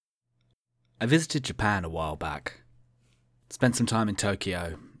I visited Japan a while back. Spent some time in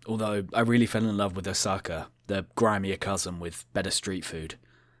Tokyo, although I really fell in love with Osaka, the grimier cousin with better street food.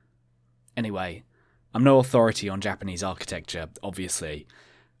 Anyway, I'm no authority on Japanese architecture, obviously.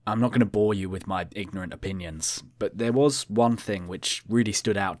 I'm not going to bore you with my ignorant opinions, but there was one thing which really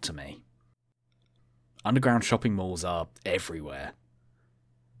stood out to me. Underground shopping malls are everywhere.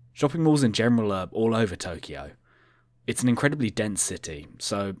 Shopping malls in general are all over Tokyo. It's an incredibly dense city,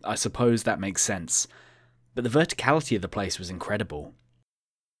 so I suppose that makes sense, but the verticality of the place was incredible.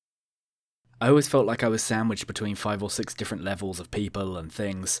 I always felt like I was sandwiched between 5 or 6 different levels of people and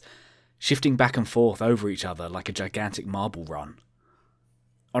things, shifting back and forth over each other like a gigantic marble run.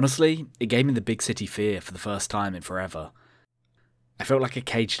 Honestly, it gave me the big city fear for the first time in forever. I felt like a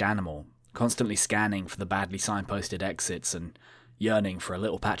caged animal, constantly scanning for the badly signposted exits and yearning for a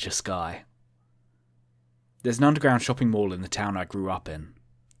little patch of sky. There's an underground shopping mall in the town I grew up in,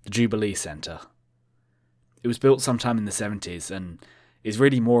 the Jubilee Centre. It was built sometime in the 70s and is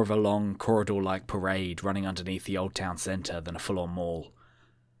really more of a long corridor-like parade running underneath the old town centre than a full-on mall.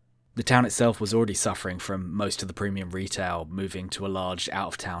 The town itself was already suffering from most of the premium retail moving to a large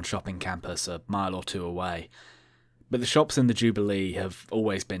out-of-town shopping campus a mile or two away, but the shops in the Jubilee have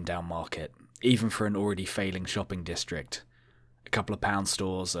always been down market, even for an already failing shopping district. A couple of pound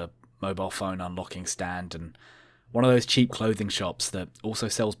stores, a mobile phone unlocking stand, and one of those cheap clothing shops that also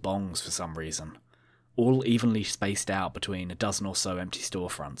sells bongs for some reason, all evenly spaced out between a dozen or so empty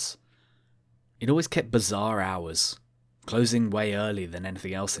storefronts. It always kept bizarre hours, closing way earlier than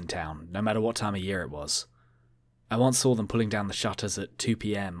anything else in town, no matter what time of year it was. I once saw them pulling down the shutters at 2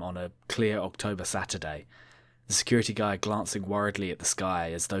 p.m. on a clear October Saturday, the security guy glancing worriedly at the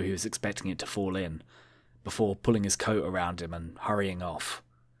sky as though he was expecting it to fall in, before pulling his coat around him and hurrying off.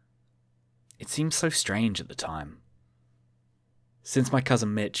 It seemed so strange at the time. Since my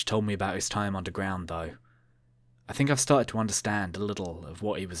cousin Mitch told me about his time underground, though, I think I've started to understand a little of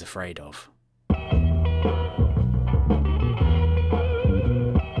what he was afraid of.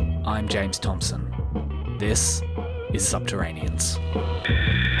 I'm James Thompson. This is Subterraneans.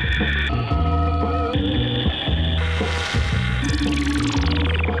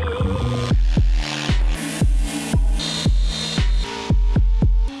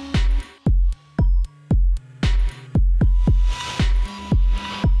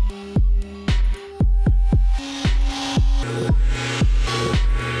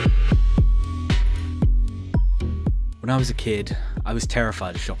 When I was a kid, I was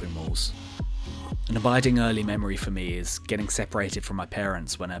terrified of shopping malls. An abiding early memory for me is getting separated from my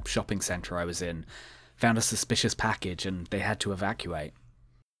parents when a shopping centre I was in found a suspicious package and they had to evacuate.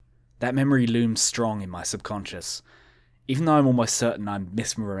 That memory looms strong in my subconscious, even though I'm almost certain I'm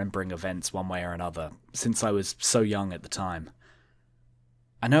misremembering events one way or another, since I was so young at the time.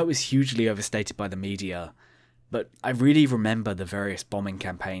 I know it was hugely overstated by the media, but I really remember the various bombing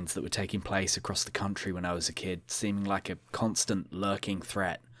campaigns that were taking place across the country when I was a kid seeming like a constant lurking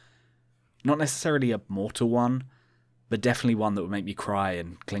threat. Not necessarily a mortal one, but definitely one that would make me cry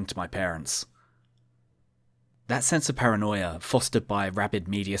and cling to my parents. That sense of paranoia, fostered by rabid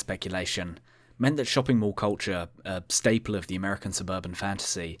media speculation, meant that shopping mall culture, a staple of the American suburban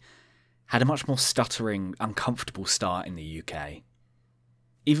fantasy, had a much more stuttering, uncomfortable start in the UK.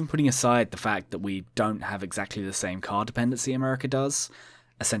 Even putting aside the fact that we don't have exactly the same car dependency America does,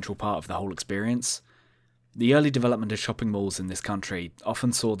 a central part of the whole experience, the early development of shopping malls in this country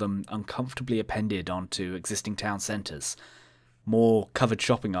often saw them uncomfortably appended onto existing town centres, more covered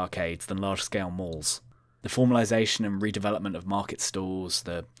shopping arcades than large-scale malls. The formalisation and redevelopment of market stalls,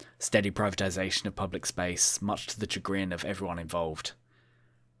 the steady privatisation of public space, much to the chagrin of everyone involved.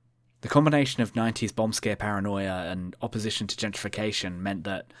 The combination of 90s bomb scare paranoia and opposition to gentrification meant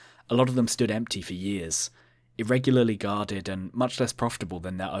that a lot of them stood empty for years, irregularly guarded and much less profitable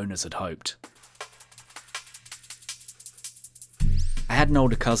than their owners had hoped. I had an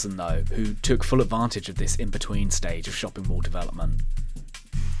older cousin, though, who took full advantage of this in-between stage of shopping mall development.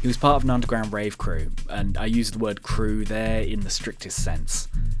 He was part of an underground rave crew, and I use the word crew there in the strictest sense.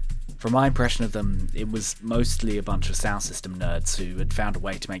 From my impression of them, it was mostly a bunch of sound system nerds who had found a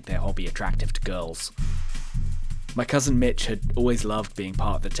way to make their hobby attractive to girls. My cousin Mitch had always loved being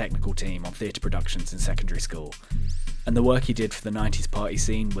part of the technical team on theatre productions in secondary school, and the work he did for the 90s party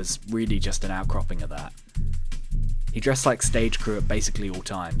scene was really just an outcropping of that. He dressed like stage crew at basically all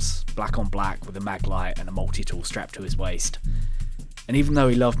times, black on black with a mag light and a multi-tool strapped to his waist. And even though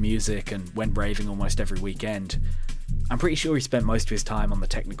he loved music and went raving almost every weekend, I'm pretty sure he spent most of his time on the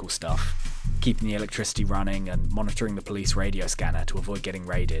technical stuff, keeping the electricity running and monitoring the police radio scanner to avoid getting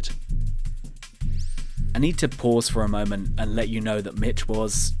raided. I need to pause for a moment and let you know that Mitch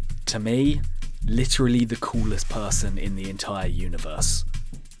was, to me, literally the coolest person in the entire universe.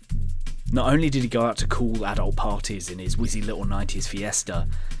 Not only did he go out to cool adult parties in his whizzy little 90s Fiesta,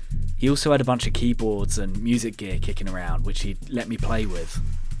 he also had a bunch of keyboards and music gear kicking around, which he'd let me play with.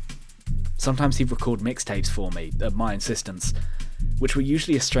 Sometimes he'd record mixtapes for me, at my insistence, which were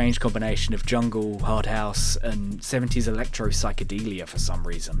usually a strange combination of jungle, hard house, and 70s electro psychedelia for some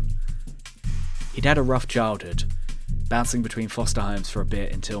reason. He'd had a rough childhood, bouncing between foster homes for a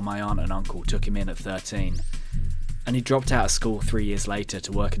bit until my aunt and uncle took him in at 13, and he dropped out of school 3 years later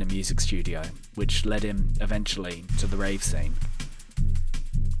to work in a music studio, which led him, eventually, to the rave scene.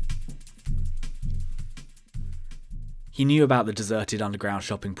 He knew about the deserted underground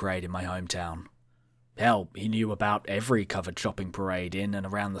shopping parade in my hometown. Hell, he knew about every covered shopping parade in and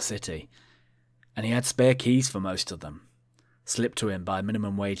around the city, and he had spare keys for most of them, slipped to him by a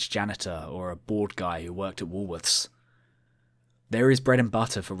minimum wage janitor or a bored guy who worked at Woolworths. There is bread and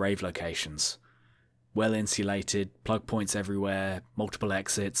butter for rave locations. Well insulated, plug points everywhere, multiple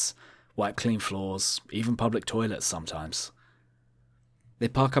exits, wipe clean floors, even public toilets sometimes. They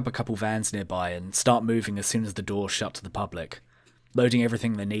park up a couple vans nearby and start moving as soon as the doors shut to the public, loading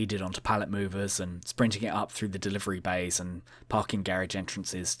everything they needed onto pallet movers and sprinting it up through the delivery bays and parking garage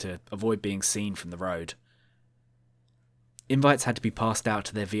entrances to avoid being seen from the road. Invites had to be passed out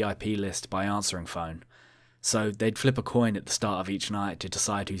to their VIP list by answering phone, so they'd flip a coin at the start of each night to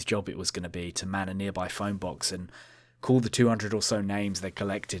decide whose job it was going to be to man a nearby phone box and call the 200 or so names they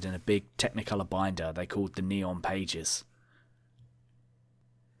collected in a big Technicolor binder they called the Neon Pages.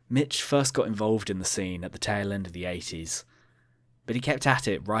 Mitch first got involved in the scene at the tail end of the 80s, but he kept at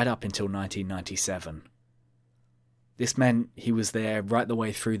it right up until 1997. This meant he was there right the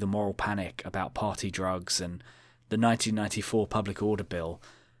way through the moral panic about party drugs and the 1994 Public Order Bill,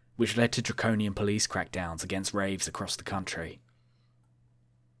 which led to draconian police crackdowns against raves across the country.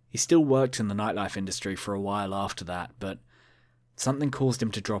 He still worked in the nightlife industry for a while after that, but something caused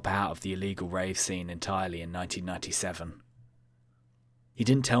him to drop out of the illegal rave scene entirely in 1997. He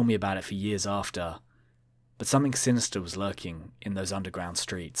didn't tell me about it for years after, but something sinister was lurking in those underground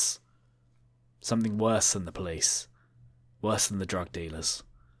streets. Something worse than the police, worse than the drug dealers,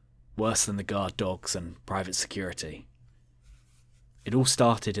 worse than the guard dogs and private security. It all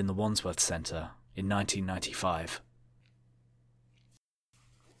started in the Wandsworth Centre in 1995.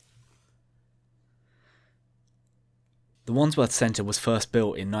 The Wandsworth Centre was first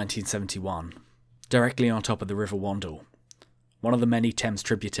built in 1971, directly on top of the River Wandle, one of the many Thames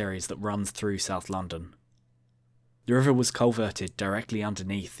tributaries that runs through South London. The river was culverted directly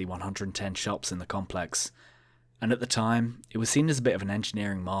underneath the 110 shops in the complex, and at the time, it was seen as a bit of an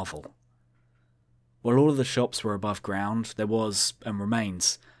engineering marvel. While all of the shops were above ground, there was, and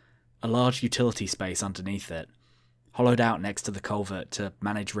remains, a large utility space underneath it, hollowed out next to the culvert to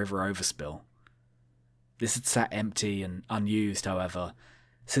manage river overspill. This had sat empty and unused, however,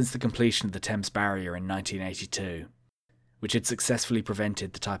 since the completion of the Thames Barrier in 1982, which had successfully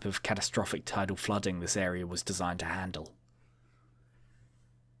prevented the type of catastrophic tidal flooding this area was designed to handle.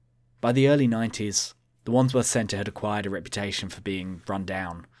 By the early 90s, the Wandsworth Centre had acquired a reputation for being run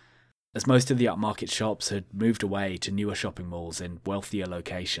down, as most of the upmarket shops had moved away to newer shopping malls in wealthier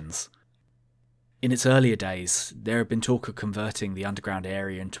locations. In its earlier days, there had been talk of converting the underground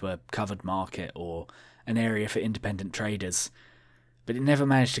area into a covered market or an area for independent traders, but it never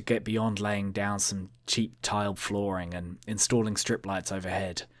managed to get beyond laying down some cheap tiled flooring and installing strip lights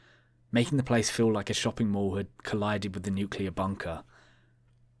overhead, making the place feel like a shopping mall had collided with the nuclear bunker.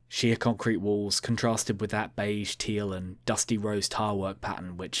 Sheer concrete walls contrasted with that beige, teal and dusty rose tilework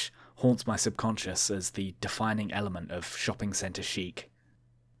pattern which haunts my subconscious as the defining element of shopping centre chic.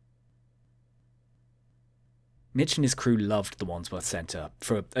 Mitch and his crew loved the Wandsworth Centre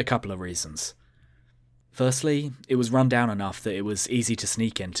for a couple of reasons. Firstly, it was run down enough that it was easy to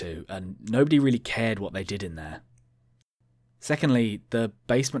sneak into, and nobody really cared what they did in there. Secondly, the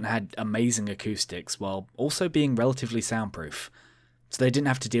basement had amazing acoustics while also being relatively soundproof, so they didn't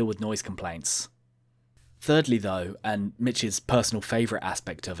have to deal with noise complaints. Thirdly though, and Mitch's personal favourite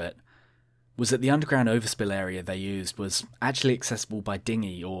aspect of it, was that the underground overspill area they used was actually accessible by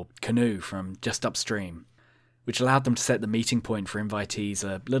dinghy or canoe from just upstream, which allowed them to set the meeting point for invitees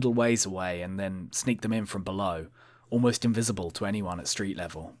a little ways away and then sneak them in from below, almost invisible to anyone at street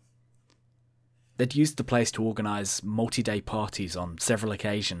level. They'd used the place to organise multi-day parties on several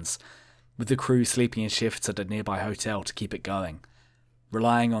occasions, with the crew sleeping in shifts at a nearby hotel to keep it going,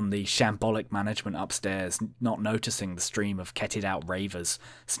 relying on the shambolic management upstairs not noticing the stream of ketted-out ravers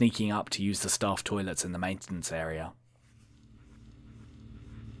sneaking up to use the staff toilets in the maintenance area.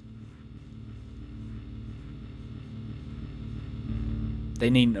 they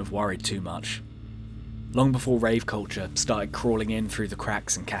needn't have worried too much. Long before rave culture started crawling in through the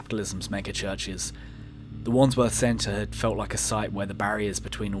cracks in capitalism's megachurches, the Wandsworth Centre had felt like a site where the barriers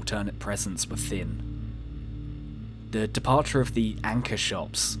between alternate presents were thin. The departure of the anchor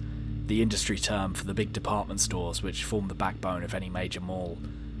shops, the industry term for the big department stores which form the backbone of any major mall,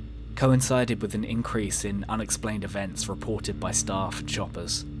 coincided with an increase in unexplained events reported by staff and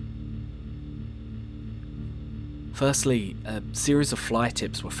shoppers. Firstly, a series of fly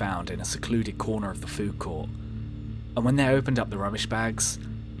tips were found in a secluded corner of the food court, and when they opened up the rubbish bags,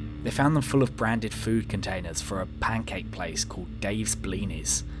 they found them full of branded food containers for a pancake place called Dave's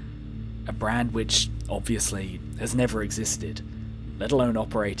Bleenies, a brand which, obviously, has never existed, let alone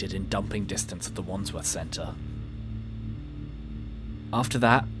operated in dumping distance of the Wandsworth Centre. After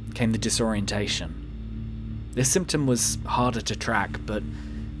that came the disorientation. This symptom was harder to track, but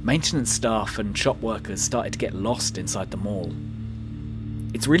maintenance staff and shop workers started to get lost inside the mall.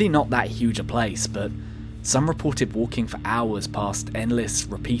 It's really not that huge a place, but some reported walking for hours past endless,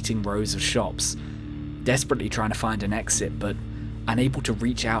 repeating rows of shops, desperately trying to find an exit, but unable to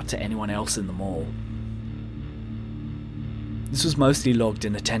reach out to anyone else in the mall. This was mostly logged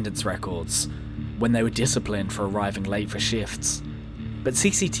in attendance records, when they were disciplined for arriving late for shifts, but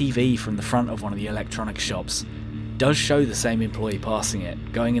CCTV from the front of one of the electronics shops does show the same employee passing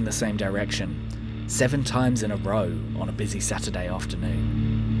it, going in the same direction, 7 times in a row on a busy Saturday afternoon.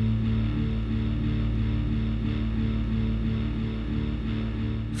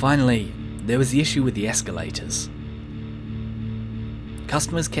 Finally, there was the issue with the escalators.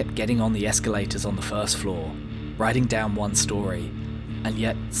 Customers kept getting on the escalators on the first floor, riding down one story, and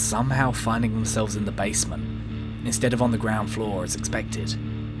yet somehow finding themselves in the basement, instead of on the ground floor as expected.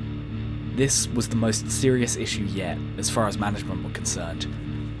 This was the most serious issue yet, as far as management were concerned,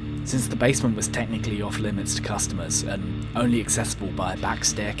 since the basement was technically off limits to customers and only accessible by a back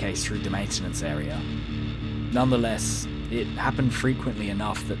staircase through the maintenance area. Nonetheless, it happened frequently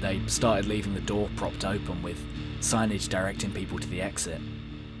enough that they started leaving the door propped open with signage directing people to the exit.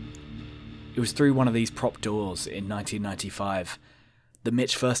 It was through one of these prop doors in 1995 that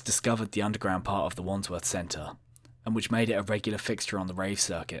Mitch first discovered the underground part of the Wandsworth Centre, and which made it a regular fixture on the rave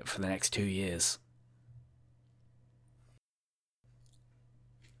circuit for the next 2 years.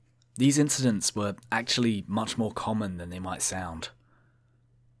 These incidents were actually much more common than they might sound.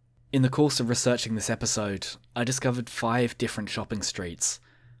 In the course of researching this episode, I discovered 5 different shopping streets,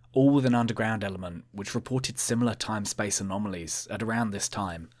 all with an underground element which reported similar time-space anomalies at around this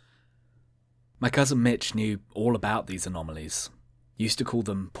time. My cousin Mitch knew all about these anomalies, used to call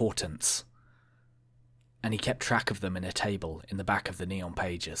them portents, and he kept track of them in a table in the back of the Neon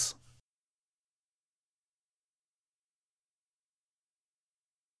pages.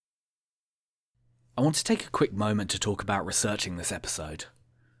 I want to take a quick moment to talk about researching this episode.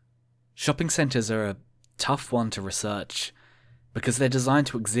 Shopping centres are a tough one to research because they're designed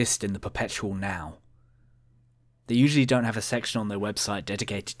to exist in the perpetual now. They usually don't have a section on their website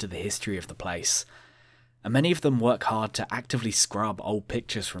dedicated to the history of the place, and many of them work hard to actively scrub old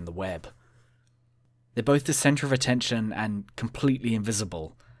pictures from the web. They're both the centre of attention and completely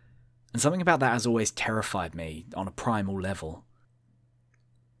invisible, and something about that has always terrified me on a primal level.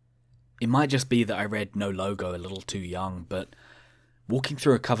 It might just be that I read No Logo a little too young, but walking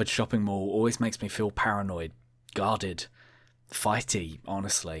through a covered shopping mall always makes me feel paranoid, guarded, fighty,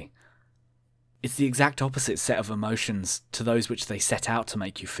 honestly. It's the exact opposite set of emotions to those which they set out to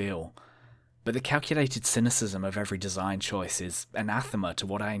make you feel, but the calculated cynicism of every design choice is anathema to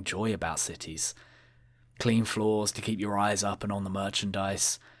what I enjoy about cities. Clean floors to keep your eyes up and on the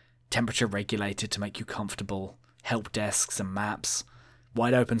merchandise, temperature regulated to make you comfortable, help desks and maps,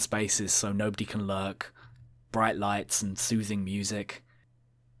 wide open spaces so nobody can lurk, bright lights and soothing music.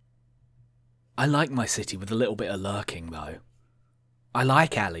 I like my city with a little bit of lurking though. I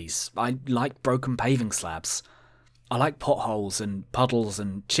like alleys, I like broken paving slabs, I like potholes and puddles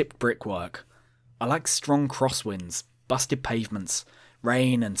and chipped brickwork. I like strong crosswinds, busted pavements,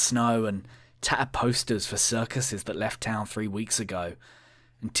 rain and snow and tattered posters for circuses that left town 3 weeks ago,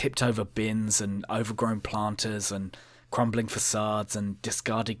 and tipped over bins and overgrown planters and crumbling facades and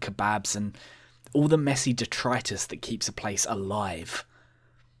discarded kebabs and all the messy detritus that keeps a place alive.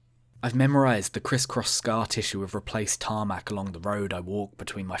 I've memorised the crisscross scar tissue of replaced tarmac along the road I walk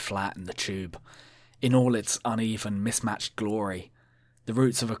between my flat and the tube, in all its uneven, mismatched glory, the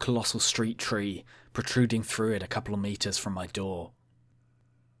roots of a colossal street tree protruding through it a couple of metres from my door.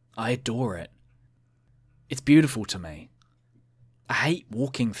 I adore it. It's beautiful to me. I hate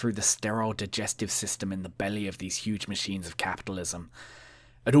walking through the sterile digestive system in the belly of these huge machines of capitalism,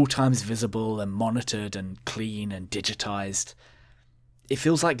 at all times visible and monitored and clean and digitised. It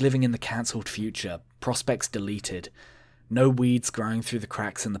feels like living in the cancelled future, prospects deleted, no weeds growing through the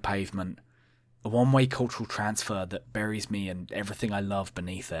cracks in the pavement, a one-way cultural transfer that buries me and everything I love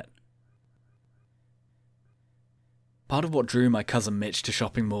beneath it. Part of what drew my cousin Mitch to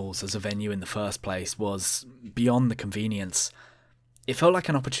shopping malls as a venue in the first place was, beyond the convenience, it felt like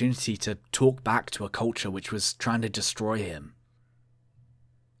an opportunity to talk back to a culture which was trying to destroy him.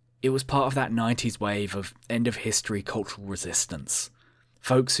 It was part of that 90s wave of end-of-history cultural resistance.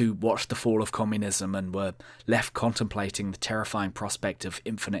 Folks who watched the fall of communism and were left contemplating the terrifying prospect of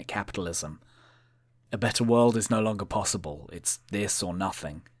infinite capitalism. A better world is no longer possible. It's this or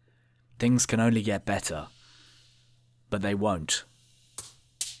nothing. Things can only get better. But they won't.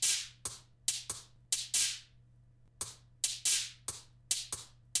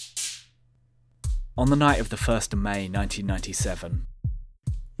 On the night of the 1st of May 1997,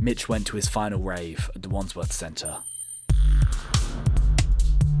 Mitch went to his final rave at the Wandsworth Centre.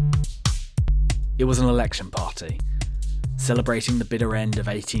 It was an election party, celebrating the bitter end of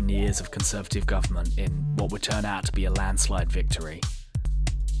 18 years of Conservative government in what would turn out to be a landslide victory.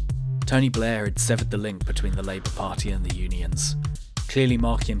 Tony Blair had severed the link between the Labour Party and the unions, clearly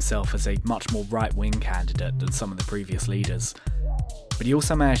marking himself as a much more right-wing candidate than some of the previous leaders. But he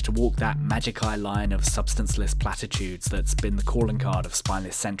also managed to walk that magic eye line of substanceless platitudes that's been the calling card of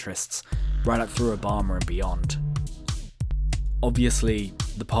spineless centrists right up through Obama and beyond. Obviously,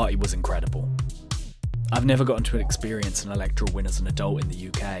 the party was incredible. I've never gotten to experience an electoral win as an adult in the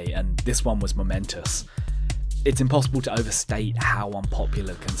UK, and this one was momentous. It's impossible to overstate how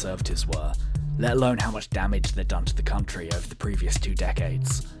unpopular the Conservatives were, let alone how much damage they'd done to the country over the previous 2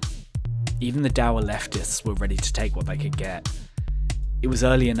 decades. Even the dour leftists were ready to take what they could get. It was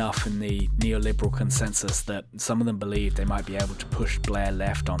early enough in the neoliberal consensus that some of them believed they might be able to push Blair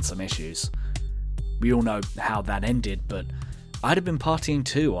left on some issues. We all know how that ended, but I'd have been partying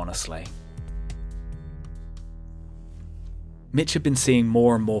too, honestly. Mitch had been seeing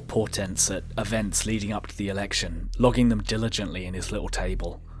more and more portents at events leading up to the election, logging them diligently in his little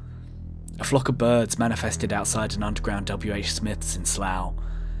table. A flock of birds manifested outside an underground WH Smith's in Slough.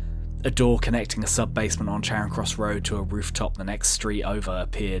 A door connecting a sub-basement on Charing Cross Road to a rooftop the next street over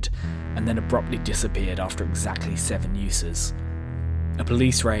appeared, and then abruptly disappeared after exactly 7 uses. A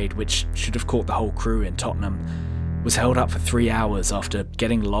police raid, which should have caught the whole crew in Tottenham, was held up for 3 hours after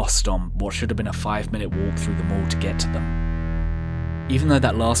getting lost on what should have been a 5-minute walk through the mall to get to them. Even though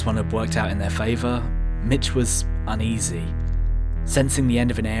that last one had worked out in their favour, Mitch was uneasy, sensing the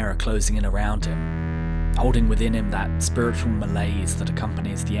end of an era closing in around him, holding within him that spiritual malaise that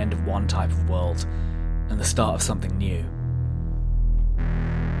accompanies the end of one type of world and the start of something new.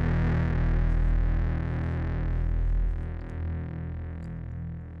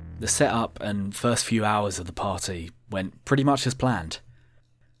 The setup and first few hours of the party went pretty much as planned.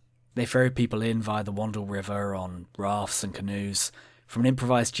 They ferried people in via the Wandle River on rafts and canoes from an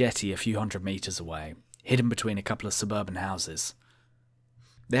improvised jetty a few hundred metres away, hidden between a couple of suburban houses.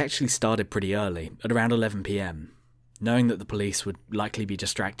 They actually started pretty early, at around 11 p.m, knowing that the police would likely be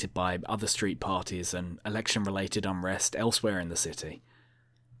distracted by other street parties and election-related unrest elsewhere in the city.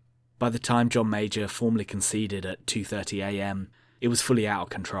 By the time John Major formally conceded at 2:30 a.m, it was fully out of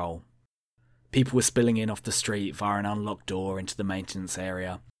control. People were spilling in off the street via an unlocked door into the maintenance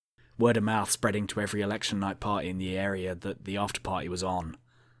area, word of mouth spreading to every election night party in the area that the after-party was on.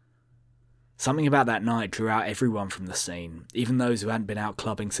 Something about that night drew out everyone from the scene, even those who hadn't been out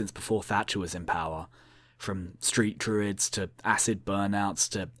clubbing since before Thatcher was in power, from street druids to acid burnouts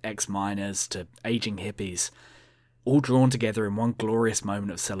to ex-miners to ageing hippies, all drawn together in one glorious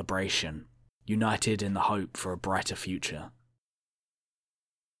moment of celebration, united in the hope for a brighter future.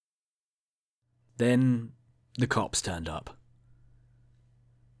 Then the cops turned up.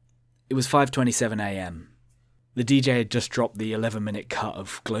 It was 5:27 a.m. The DJ had just dropped the 11-minute cut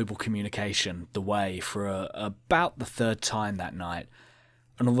of Global Communication, The Way, for about the 3rd time that night,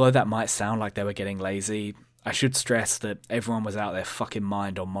 and although that might sound like they were getting lazy, I should stress that everyone was out their fucking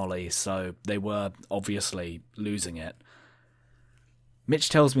mind on Molly, so they were, obviously, losing it. Mitch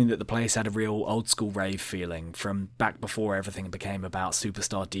tells me that the place had a real old-school rave feeling, from back before everything became about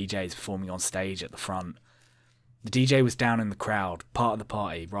superstar DJs performing on stage at the front. The DJ was down in the crowd, part of the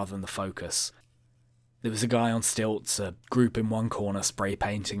party rather than the focus. There was a guy on stilts, a group in one corner spray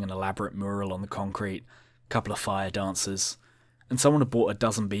painting an elaborate mural on the concrete, a couple of fire dancers, and someone had bought a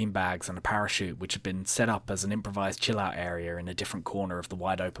dozen beanbags and a parachute which had been set up as an improvised chill-out area in a different corner of the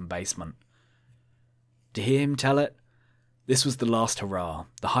wide-open basement. To hear him tell it, this was the last hurrah,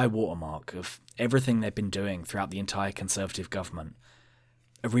 the high watermark of everything they'd been doing throughout the entire Conservative government.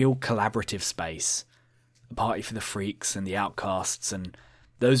 A real collaborative space, a party for the freaks and the outcasts and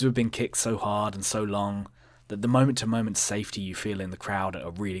those who have been kicked so hard and so long that the moment-to-moment safety you feel in the crowd at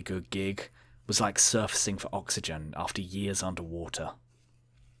a really good gig was like surfacing for oxygen after years underwater.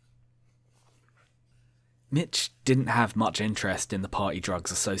 Mitch didn't have much interest in the party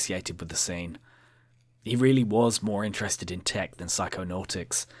drugs associated with the scene. He really was more interested in tech than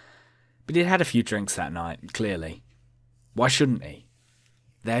psychonautics, but he'd had a few drinks that night, clearly. Why shouldn't he?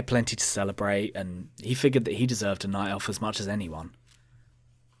 They had plenty to celebrate, and he figured that he deserved a night off as much as anyone.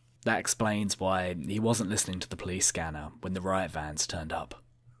 That explains why he wasn't listening to the police scanner when the riot vans turned up.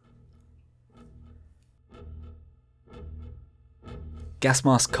 Gas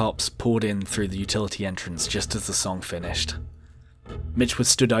mask cops poured in through the utility entrance just as the song finished. Mitch was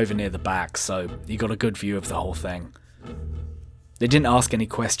stood over near the back, so he got a good view of the whole thing. They didn't ask any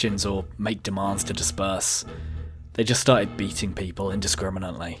questions or make demands to disperse. They just started beating people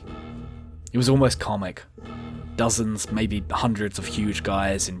indiscriminately. It was almost comic. Dozens, maybe hundreds of huge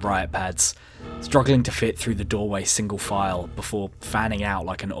guys in riot pads, struggling to fit through the doorway single file before fanning out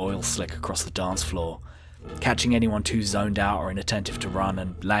like an oil slick across the dance floor, catching anyone too zoned out or inattentive to run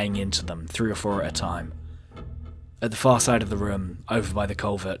and laying into them 3 or 4 at a time. At the far side of the room, over by the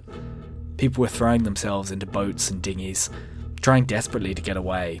culvert, people were throwing themselves into boats and dinghies, trying desperately to get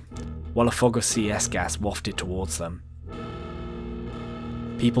away, while a fog of CS gas wafted towards them.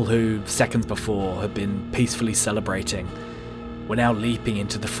 People who, seconds before, had been peacefully celebrating were now leaping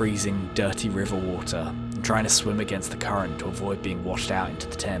into the freezing, dirty river water and trying to swim against the current to avoid being washed out into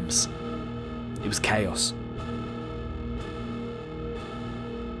the Thames. It was chaos.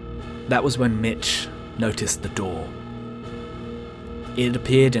 That was when Mitch noticed the door. It had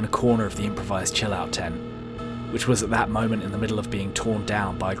appeared in a corner of the improvised chill-out tent, which was at that moment in the middle of being torn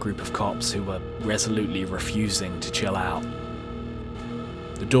down by a group of cops who were resolutely refusing to chill out.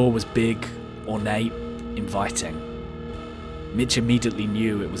 The door was big, ornate, inviting. Mitch immediately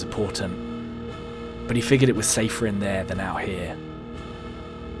knew it was important, but he figured it was safer in there than out here.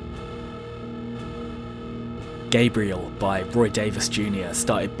 Gabriel by Roy Davis Jr.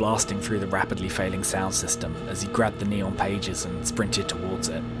 started blasting through the rapidly failing sound system as he grabbed the neon pages and sprinted towards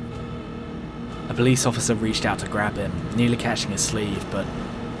it. A police officer reached out to grab him, nearly catching his sleeve, but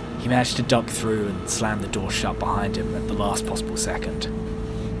he managed to duck through and slam the door shut behind him at the last possible second.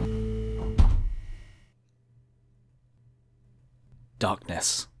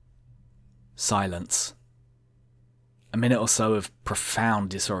 Darkness. Silence. A minute or so of profound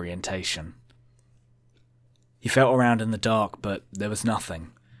disorientation. He felt around in the dark, but there was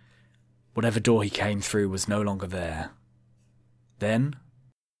nothing. Whatever door he came through was no longer there. Then...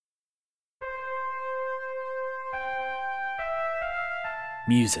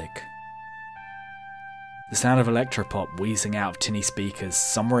 music. The sound of electropop wheezing out of tinny speakers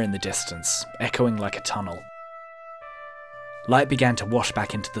somewhere in the distance, echoing like a tunnel. Light began to wash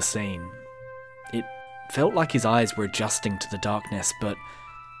back into the scene. It felt like his eyes were adjusting to the darkness, but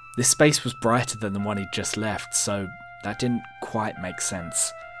this space was brighter than the one he'd just left, so that didn't quite make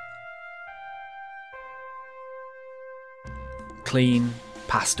sense. Clean,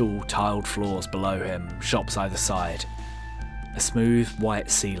 pastel tiled floors below him, shops either side. A smooth, white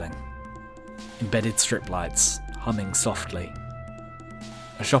ceiling. Embedded strip lights, humming softly.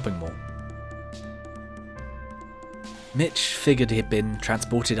 A shopping mall. Mitch figured he'd been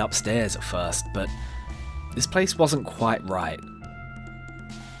transported upstairs at first, but this place wasn't quite right.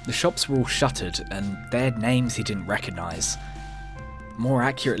 The shops were all shuttered, and they had names he didn't recognise. More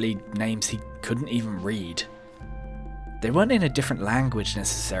accurately, names he couldn't even read. They weren't in a different language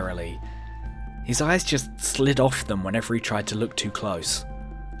necessarily. His eyes just slid off them whenever he tried to look too close.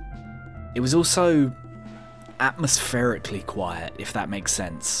 It was also atmospherically quiet, if that makes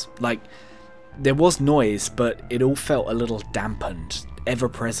sense. Like, there was noise, but it all felt a little dampened,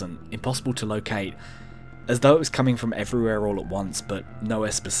 ever-present, impossible to locate, as though it was coming from everywhere all at once, but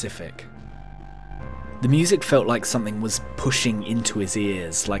nowhere specific. The music felt like something was pushing into his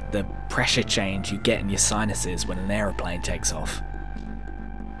ears, like the pressure change you get in your sinuses when an aeroplane takes off.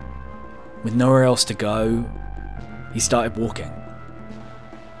 With nowhere else to go, he started walking.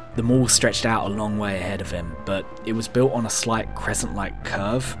 The mall stretched out a long way ahead of him, but it was built on a slight crescent-like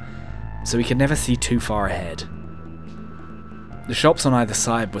curve, so he could never see too far ahead. The shops on either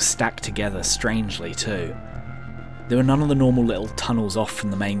side were stacked together strangely too. There were none of the normal little tunnels off from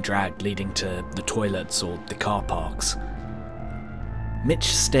the main drag leading to the toilets or the car parks. Mitch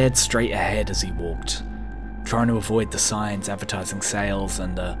stared straight ahead as he walked, trying to avoid the signs advertising sales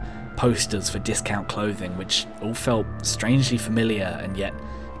and the posters for discount clothing, which all felt strangely familiar and yet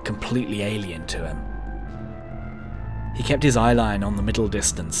completely alien to him. He kept his eyeline on the middle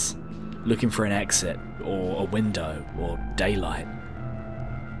distance, looking for an exit or a window or daylight.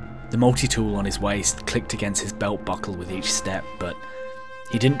 The multi-tool on his waist clicked against his belt buckle with each step, but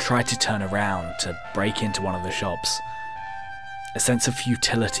he didn't try to turn around to break into one of the shops. A sense of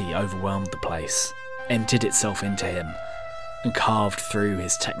futility overwhelmed the place, emptied itself into him, and carved through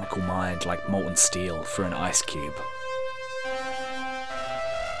his technical mind like molten steel through an ice cube.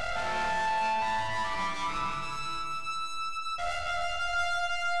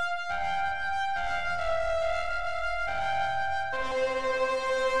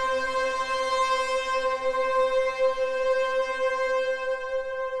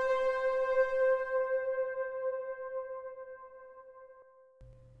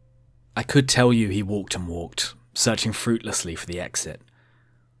 I could tell you he walked and walked, searching fruitlessly for the exit.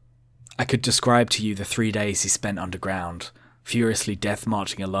 I could describe to you the 3 days he spent underground, furiously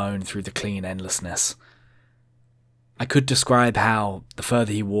death-marching alone through the clean endlessness. I could describe how, the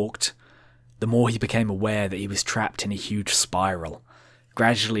further he walked, the more he became aware that he was trapped in a huge spiral,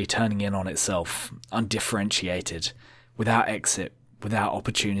 gradually turning in on itself, undifferentiated, without exit, without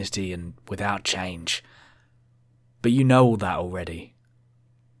opportunity, and without change. But you know all that already.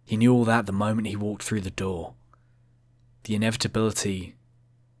 He knew all that the moment he walked through the door. The inevitability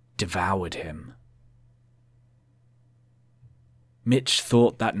devoured him. Mitch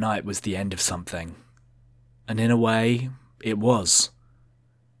thought that night was the end of something, and in a way, it was.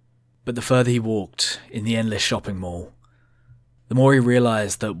 But the further he walked, in the endless shopping mall, the more he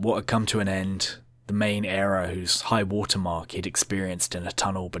realised that what had come to an end, the main era whose high watermark he'd experienced in a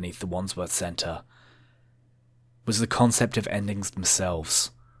tunnel beneath the Wandsworth Centre, was the concept of endings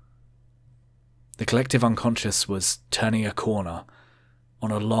themselves. The collective unconscious was turning a corner on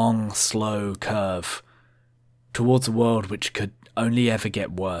a long, slow curve towards a world which could only ever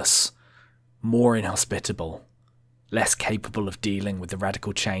get worse, more inhospitable, less capable of dealing with the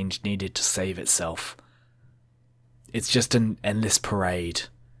radical change needed to save itself. It's just an endless parade,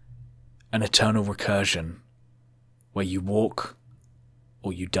 an eternal recursion, where you walk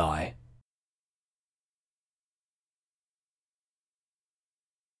or you die.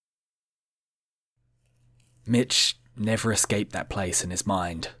 Mitch never escaped that place in his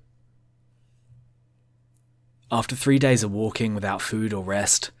mind. After 3 days of walking without food or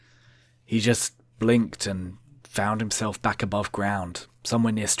rest, he just blinked and found himself back above ground,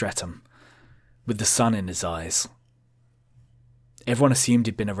 somewhere near Streatham, with the sun in his eyes. Everyone assumed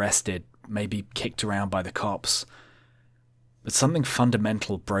he'd been arrested, maybe kicked around by the cops, but something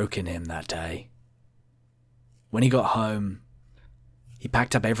fundamental broke in him that day. When he got home, he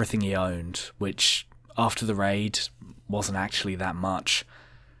packed up everything he owned, which, after the raid, wasn't actually that much,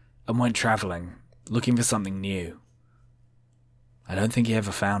 and went travelling, looking for something new. I don't think he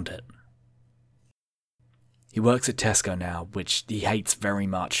ever found it. He works at Tesco now, which he hates very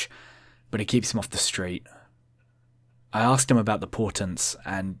much, but it keeps him off the street. I asked him about the portents,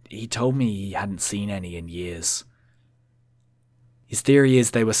 and he told me he hadn't seen any in years. His theory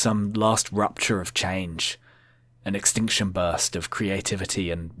is they were some last rupture of change, an extinction burst of creativity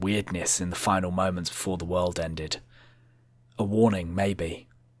and weirdness in the final moments before the world ended. A warning, maybe.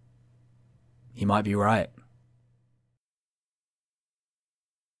 He might be right.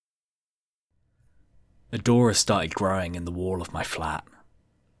 A door has started growing in the wall of my flat.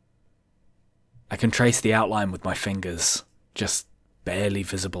 I can trace the outline with my fingers, just barely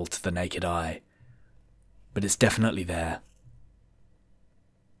visible to the naked eye, but it's definitely there.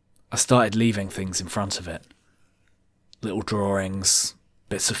 I started leaving things in front of it. Little drawings,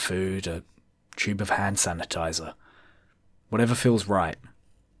 bits of food, a tube of hand sanitizer. Whatever feels right.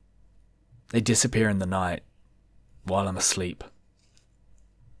 They disappear in the night, while I'm asleep.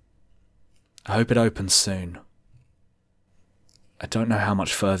 I hope it opens soon. I don't know how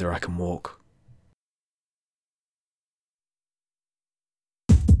much further I can walk.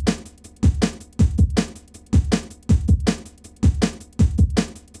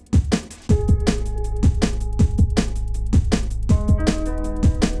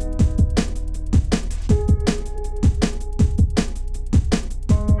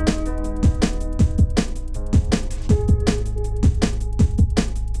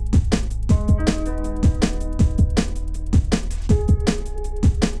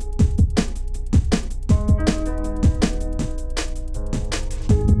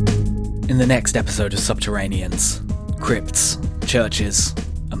 In the next episode of Subterraneans, crypts, churches,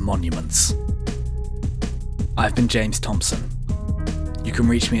 and monuments. I've been James Thompson. You can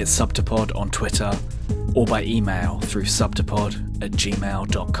reach me at Subtopod on Twitter or by email through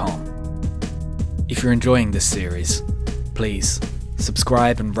subtopod@gmail.com. If you're enjoying this series, please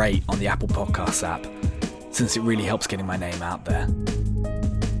subscribe and rate on the Apple Podcasts app, since it really helps getting my name out there.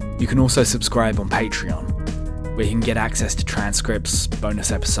 You can also subscribe on Patreon, where you can get access to transcripts,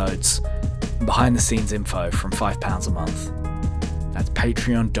 bonus episodes, and behind-the-scenes info from £5 a month. That's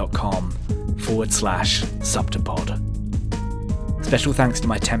patreon.com/Subtopod. Special thanks to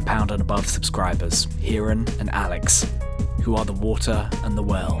my £10 and above subscribers, Kieran and Alex, who are the water and the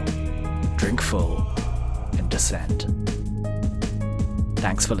well. Drink full and descend.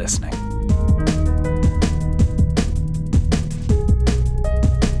 Thanks for listening.